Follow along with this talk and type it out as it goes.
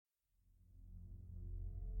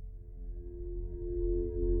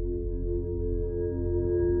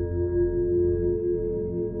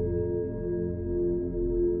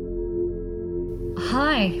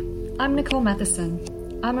I'm Nicole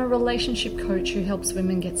Matheson. I'm a relationship coach who helps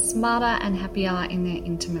women get smarter and happier in their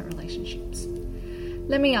intimate relationships.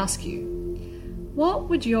 Let me ask you, what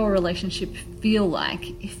would your relationship feel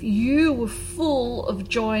like if you were full of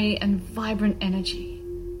joy and vibrant energy?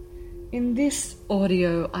 In this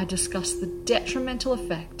audio, I discuss the detrimental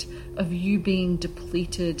effect of you being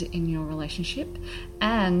depleted in your relationship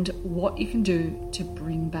and what you can do to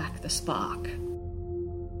bring back the spark.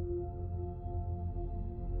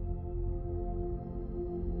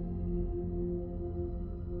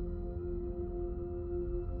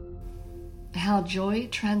 How joy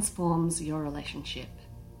transforms your relationship.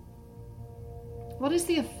 What is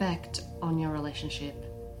the effect on your relationship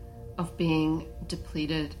of being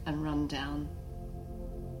depleted and run down?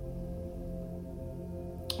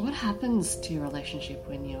 What happens to your relationship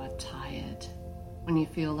when you are tired? When you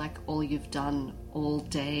feel like all you've done all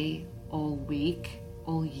day, all week,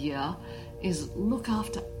 all year is look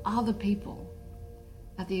after other people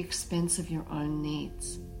at the expense of your own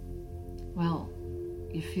needs? Well,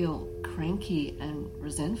 you feel cranky and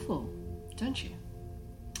resentful, don't you?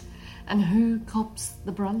 And who cops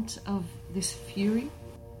the brunt of this fury?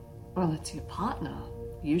 Well, it's your partner,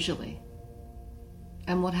 usually.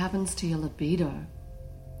 And what happens to your libido?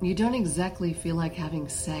 You don't exactly feel like having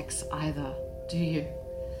sex either, do you?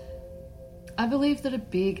 I believe that a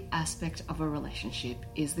big aspect of a relationship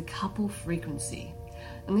is the couple frequency.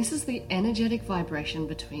 And this is the energetic vibration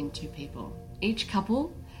between two people. Each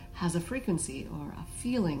couple has a frequency or a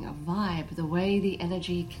feeling, a vibe, the way the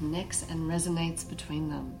energy connects and resonates between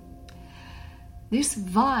them. This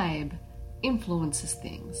vibe influences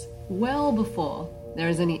things well before there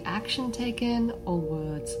is any action taken or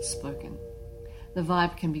words spoken. The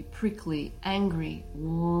vibe can be prickly, angry,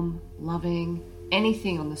 warm, loving,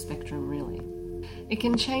 anything on the spectrum really. It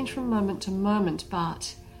can change from moment to moment,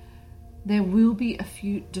 but there will be a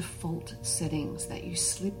few default settings that you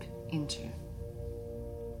slip into.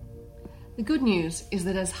 The good news is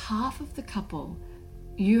that as half of the couple,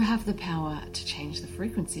 you have the power to change the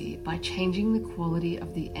frequency by changing the quality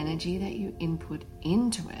of the energy that you input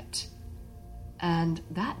into it. And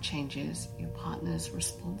that changes your partner's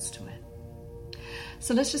response to it.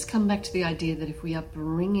 So let's just come back to the idea that if we are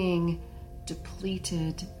bringing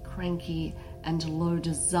depleted, cranky, and low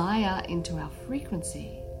desire into our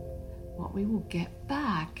frequency, what we will get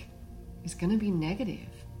back is going to be negative.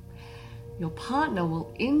 Your partner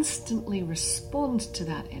will instantly respond to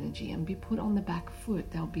that energy and be put on the back foot.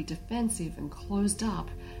 They'll be defensive and closed up,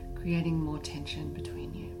 creating more tension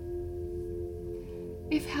between you.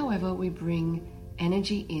 If, however, we bring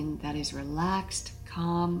energy in that is relaxed,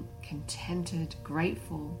 calm, contented,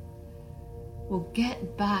 grateful, we'll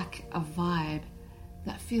get back a vibe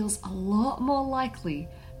that feels a lot more likely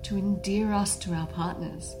to endear us to our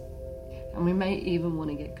partners. And we may even want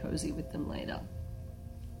to get cozy with them later.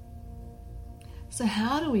 So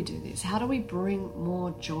how do we do this? How do we bring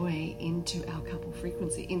more joy into our couple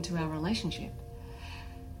frequency, into our relationship?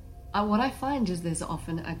 What I find is there's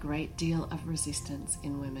often a great deal of resistance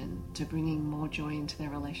in women to bringing more joy into their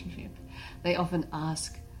relationship. They often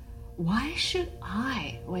ask, why should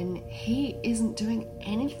I when he isn't doing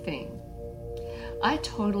anything? I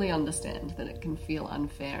totally understand that it can feel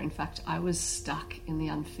unfair. In fact, I was stuck in the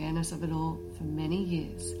unfairness of it all for many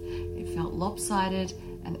years. It felt lopsided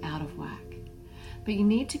and out of whack. But you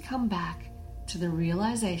need to come back to the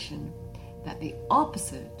realization that the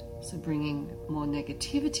opposite, so bringing more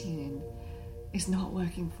negativity in, is not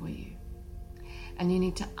working for you. And you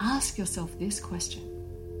need to ask yourself this question: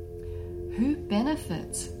 who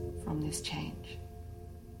benefits from this change?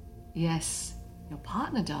 Yes, your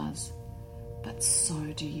partner does, but so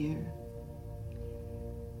do you.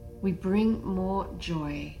 We bring more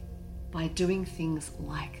joy by doing things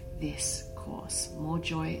like this course: more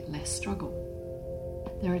joy, less struggle.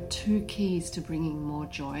 There are two keys to bringing more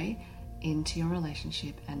joy into your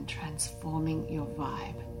relationship and transforming your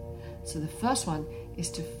vibe. So the first one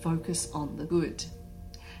is to focus on the good.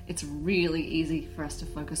 It's really easy for us to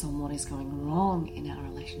focus on what is going wrong in our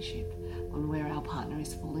relationship, on where our partner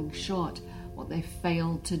is falling short, what they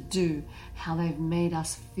failed to do, how they've made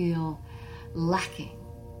us feel lacking.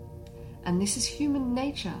 And this is human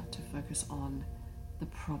nature to focus on the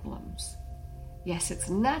problems. Yes, it's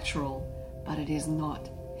natural, but it is not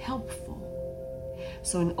helpful.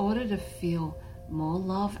 So in order to feel more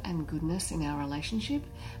love and goodness in our relationship,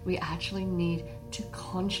 we actually need to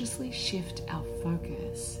consciously shift our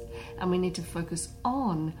focus. And we need to focus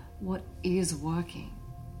on what is working,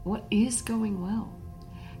 what is going well.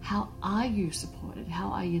 How are you supported? How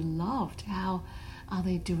are you loved? How are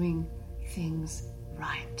they doing things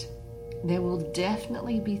right? There will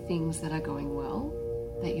definitely be things that are going well,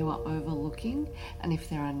 that you are overlooking? And if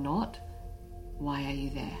there are not, why are you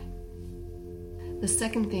there? The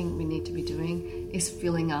second thing we need to be doing is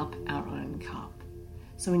filling up our own cup.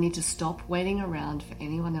 So we need to stop waiting around for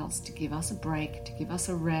anyone else to give us a break, to give us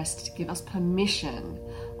a rest, to give us permission,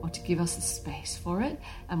 or to give us the space for it.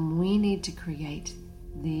 And we need to create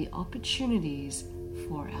the opportunities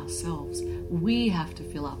for ourselves. We have to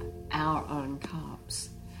fill up our own cups.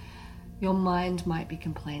 Your mind might be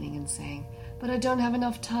complaining and saying, but I don't have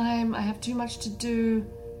enough time, I have too much to do.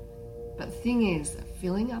 But the thing is that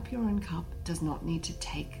filling up your own cup does not need to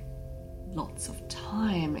take lots of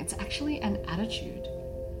time. It's actually an attitude.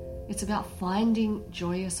 It's about finding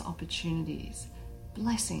joyous opportunities,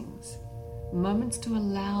 blessings, moments to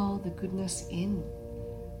allow the goodness in,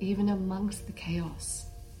 even amongst the chaos.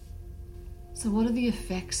 So what are the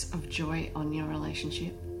effects of joy on your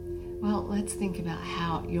relationship? Well, let's think about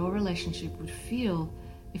how your relationship would feel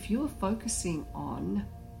if you were focusing on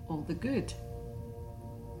all the good.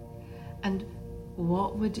 And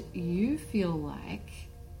what would you feel like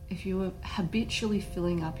if you were habitually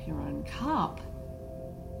filling up your own cup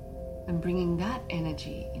and bringing that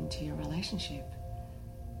energy into your relationship?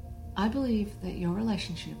 I believe that your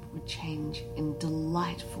relationship would change in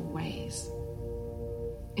delightful ways.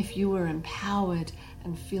 If you were empowered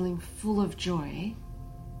and feeling full of joy,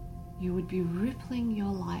 you would be rippling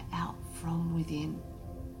your light out from within,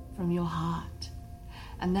 from your heart.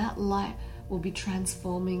 And that light will be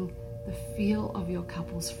transforming the feel of your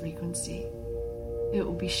couple's frequency. It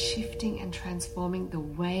will be shifting and transforming the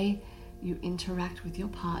way you interact with your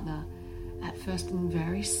partner, at first in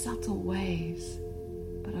very subtle ways,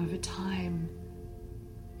 but over time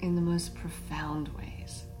in the most profound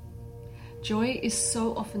ways. Joy is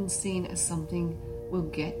so often seen as something we'll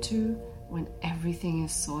get to when everything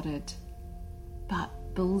is sorted.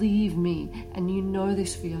 But believe me, and you know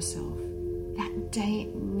this for yourself, that day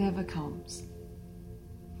never comes.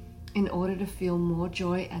 In order to feel more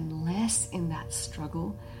joy and less in that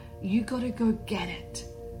struggle, you gotta go get it.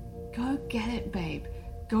 Go get it, babe.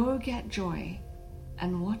 Go get joy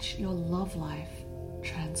and watch your love life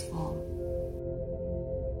transform.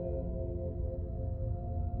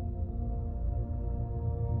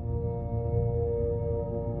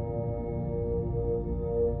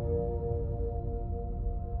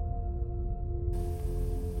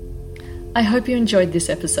 I hope you enjoyed this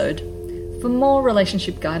episode. For more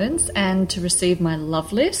relationship guidance and to receive my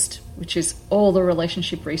love list, which is all the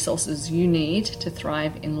relationship resources you need to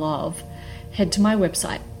thrive in love, head to my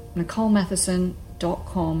website,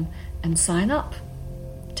 NicoleMatheson.com, and sign up.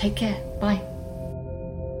 Take care. Bye.